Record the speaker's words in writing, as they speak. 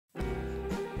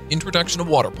Introduction to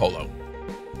Water Polo.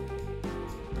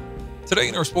 Today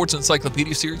in our Sports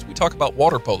Encyclopedia series, we talk about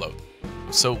water polo.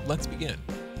 So let's begin.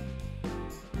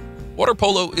 Water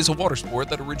polo is a water sport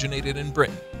that originated in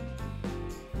Britain.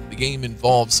 The game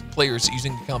involves players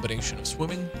using a combination of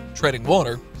swimming, treading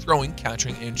water, throwing,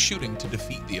 catching, and shooting to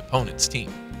defeat the opponent's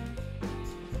team.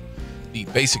 The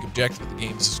basic objective of the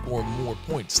game is to score more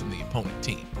points than the opponent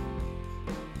team.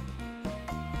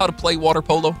 How to play water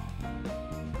polo?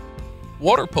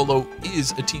 Water polo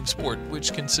is a team sport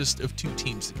which consists of two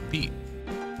teams that compete.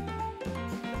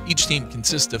 Each team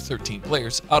consists of 13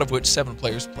 players, out of which 7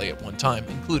 players play at one time,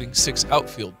 including 6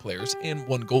 outfield players and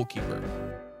 1 goalkeeper.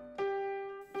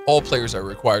 All players are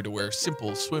required to wear a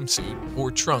simple swimsuit or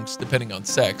trunks depending on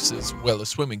sex, as well as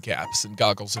swimming caps and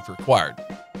goggles if required.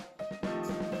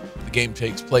 The game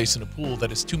takes place in a pool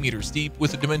that is 2 meters deep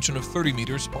with a dimension of 30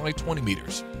 meters by 20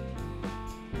 meters.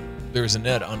 There is a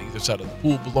net on either side of the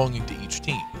pool belonging to each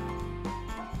team.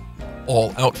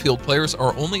 All outfield players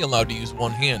are only allowed to use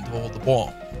one hand to hold the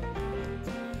ball.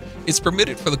 It's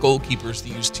permitted for the goalkeepers to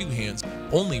use 2 hands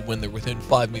only when they're within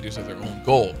 5 meters of their own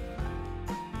goal.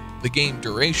 The game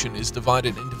duration is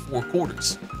divided into 4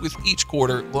 quarters, with each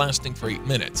quarter lasting for 8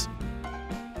 minutes.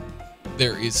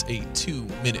 There is a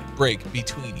 2-minute break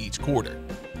between each quarter.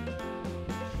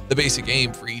 The basic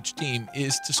aim for each team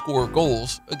is to score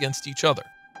goals against each other.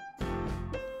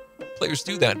 Players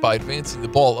do that by advancing the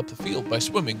ball up the field by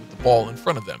swimming with the ball in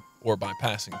front of them, or by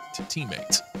passing to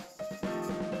teammates.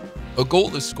 A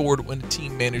goal is scored when a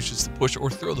team manages to push or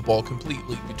throw the ball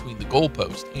completely between the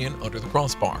goalpost and under the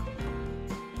crossbar.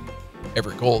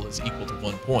 Every goal is equal to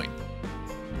 1 point.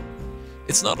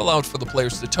 It's not allowed for the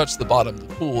players to touch the bottom of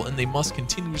the pool, and they must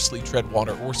continuously tread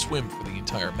water or swim for the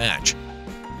entire match.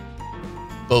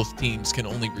 Both teams can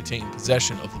only retain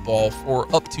possession of the ball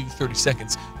for up to 30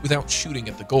 seconds without shooting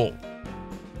at the goal.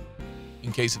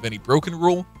 In case of any broken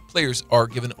rule, players are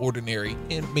given ordinary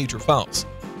and major fouls.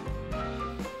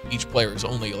 Each player is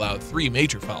only allowed 3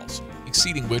 major fouls,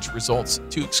 exceeding which results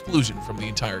to exclusion from the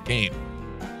entire game.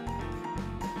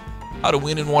 How to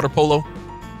win in water polo?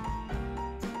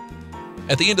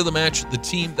 At the end of the match, the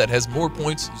team that has more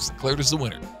points is declared as the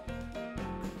winner.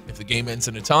 If the game ends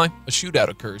in a tie, a shootout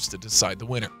occurs to decide the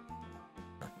winner.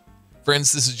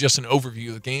 Friends, this is just an overview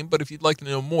of the game, but if you'd like to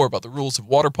know more about the rules of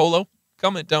water polo,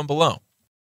 comment down below.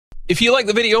 If you like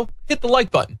the video, hit the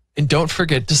like button, and don't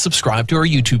forget to subscribe to our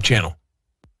YouTube channel.